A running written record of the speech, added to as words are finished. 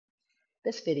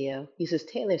This video uses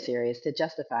Taylor series to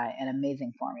justify an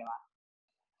amazing formula.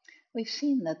 We've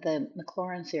seen that the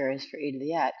Maclaurin series for e to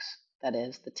the x, that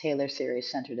is, the Taylor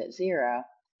series centered at 0,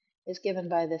 is given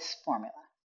by this formula.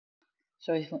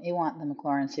 So if we want the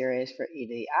Maclaurin series for e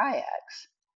to the ix,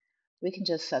 we can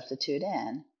just substitute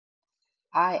in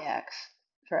ix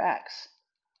for x.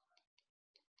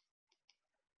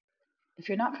 If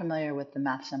you're not familiar with the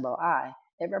math symbol I,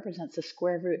 it represents the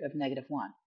square root of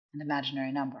 -1, an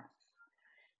imaginary number.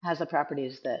 It has the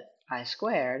properties that I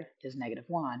squared is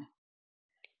 -1,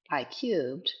 I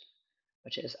cubed,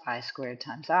 which is I squared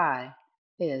times I,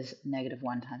 is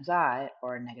 -1 times I,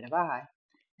 or negative I,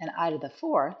 and I to the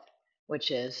fourth,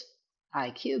 which is I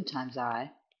cubed times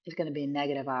I, is going to be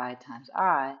 -I times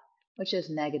I, which is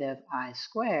 -I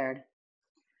squared,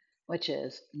 which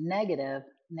is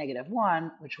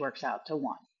 -1, which works out to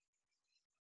 1.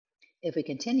 If we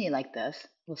continue like this,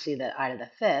 we'll see that I to the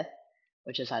fifth,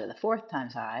 which is I to the fourth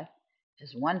times I,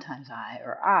 is 1 times I,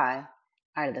 or I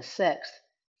to the sixth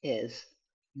is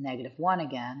 -1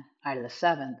 again, I to the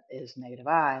seventh is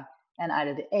 -I, and I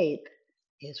to the eighth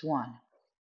is 1,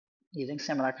 using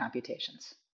similar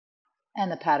computations.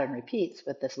 And the pattern repeats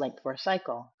with this length 4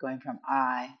 cycle, going from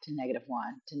I to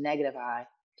 -1 to -I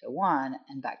to 1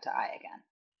 and back to I again.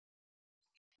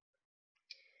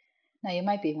 Now you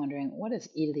might be wondering, what does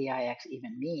e to the ix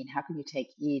even mean? How can you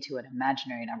take e to an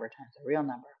imaginary number times a real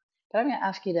number? But I'm going to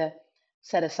ask you to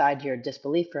set aside your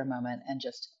disbelief for a moment and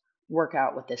just work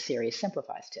out what this series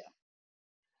simplifies to.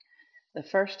 The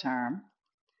first term,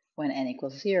 when n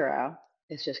equals 0,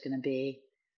 is just going to be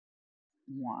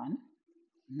 1.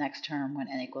 Next term, when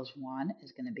n equals 1,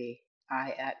 is going to be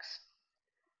ix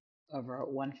over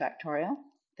 1 factorial.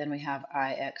 Then we have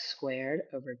ix squared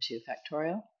over 2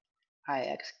 factorial,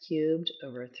 ix cubed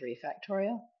over 3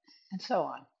 factorial, and so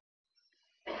on.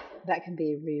 That can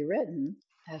be rewritten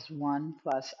as 1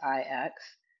 plus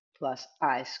ix plus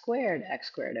I squared x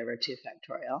squared over 2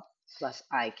 factorial plus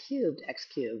I cubed x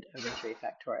cubed over 3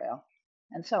 factorial,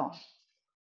 and so on.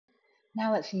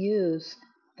 Now let's use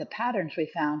the patterns we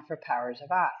found for powers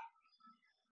of I.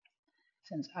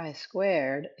 Since I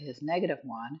squared is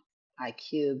 -1, I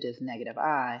cubed is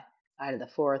 -I to the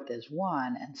fourth is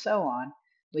 1, and so on,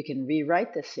 we can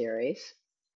rewrite this series.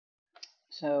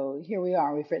 So here we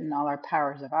are, we've written all our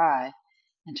powers of I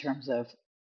in terms of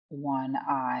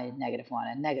 1i, -1,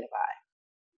 and -I.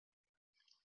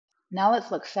 Now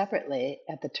let's look separately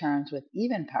at the terms with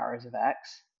even powers of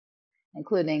x,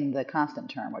 including the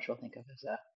constant term, which we'll think of as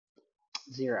a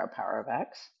 0 power of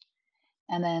x.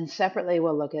 And then separately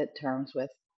we'll look at terms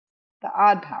with the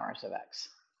odd powers of x.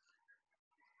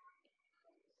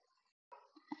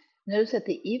 Notice that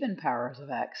the even powers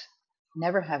of x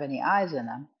never have any i's in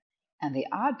them, and the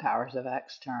odd powers of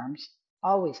x terms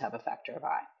always have a factor of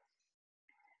I.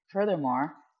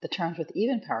 Furthermore, the terms with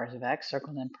even powers of x,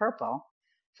 circled in purple,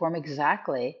 form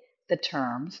exactly the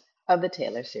terms of the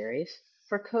Taylor series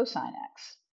for cosine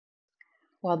x,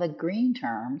 while the green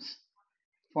terms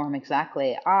form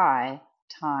exactly I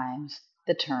times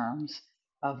the terms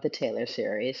of the Taylor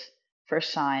series for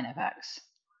sine of x.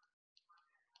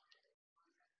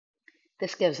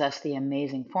 This gives us the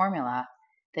amazing formula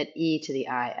that e to the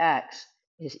ix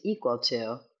is equal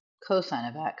to cosine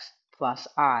of x plus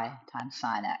I times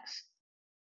sine x.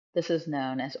 This is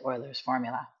known as Euler's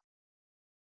formula.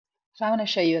 So I want to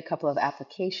show you a couple of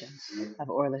applications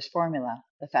of Euler's formula,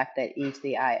 the fact that e to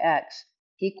the ix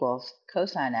equals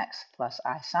cosine x plus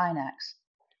I sine x,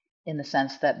 in the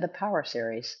sense that the power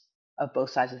series of both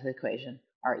sides of the equation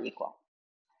are equal.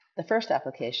 The first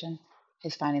application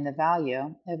is finding the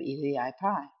value of e to the I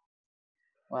pi.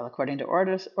 Well, according to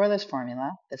Euler's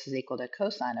formula, this is equal to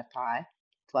cosine of pi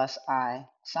plus I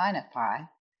sine of pi.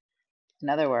 In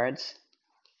other words,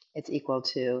 it's equal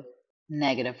to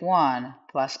 -1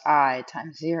 plus I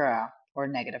times 0, or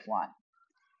 -1.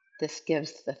 This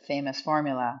gives the famous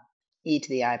formula e to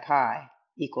the I pi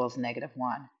equals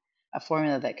 -1, a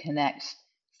formula that connects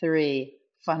 3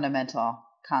 fundamental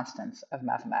constants of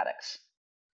mathematics.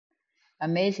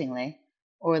 Amazingly,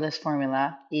 Euler's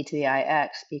formula e to the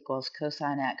ix equals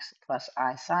cosine x plus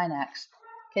I sine x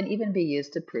can even be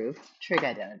used to prove trig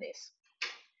identities.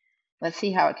 Let's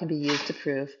see how it can be used to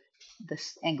prove the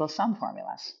angle sum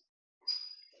formulas.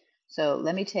 So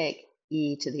let me take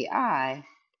e to the I,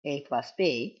 a plus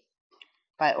b.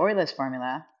 By Euler's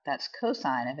formula, that's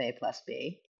cosine of a plus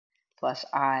b plus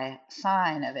I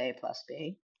sine of a plus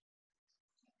b.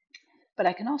 But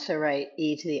I can also write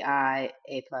e to the I,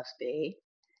 a plus b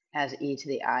as e to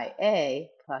the IA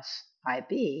plus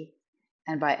IB,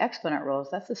 and by exponent rules,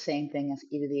 that's the same thing as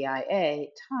e to the IA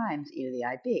times e to the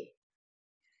IB.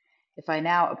 If I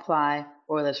now apply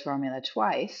Euler's formula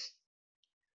twice,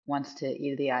 once to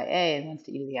e to the IA and once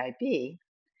to e to the IB,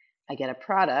 I get a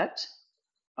product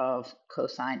of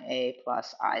cosine A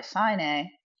plus I sine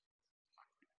A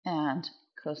and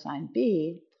cosine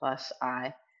B plus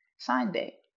I sine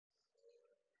B.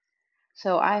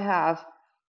 So I have,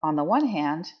 on the one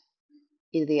hand,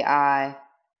 e to the I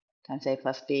times A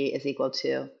plus B is equal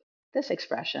to this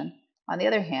expression. On the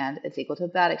other hand, it's equal to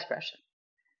that expression.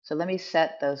 So let me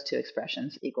set those two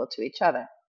expressions equal to each other.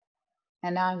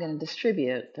 And now I'm going to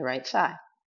distribute the right side.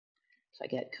 So I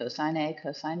get cosine A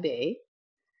cosine B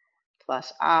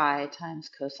plus I times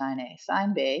cosine A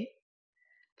sine B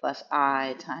plus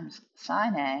I times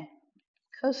sine A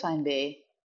cosine B.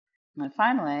 And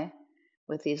finally,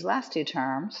 with these last two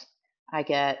terms, I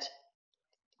get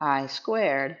I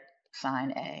squared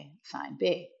sine A sine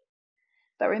B.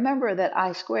 But remember that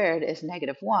I squared is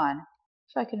 -1,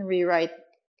 so I can rewrite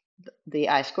the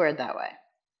I squared that way.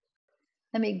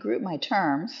 Let me group my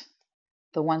terms,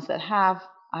 the ones that have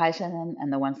i's in them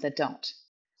and the ones that don't.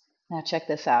 Now check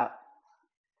this out.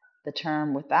 The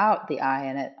term without the I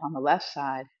in it on the left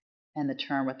side and the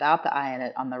term without the I in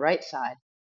it on the right side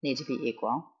need to be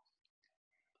equal.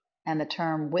 And the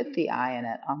term with the I in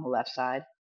it on the left side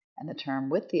and the term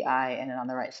with the I in it on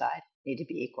the right side need to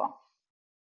be equal.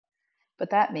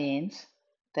 But that means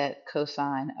that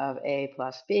cosine of A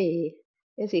plus B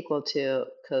is equal to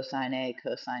cosine A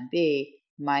cosine B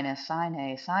minus sine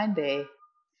A sine B,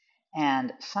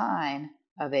 and sine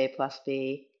of A plus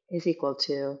B is equal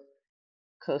to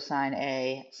cosine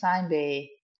A sine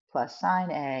B plus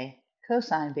sine A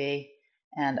cosine B,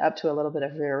 and up to a little bit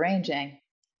of rearranging,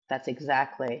 that's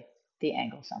exactly the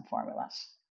angle sum formulas.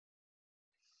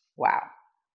 Wow.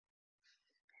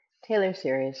 Taylor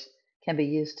series can be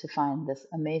used to find this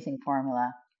amazing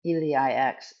formula, e to the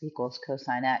ix equals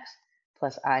cosine x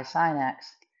plus I sine x,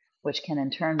 which can in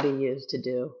turn be used to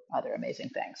do other amazing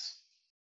things.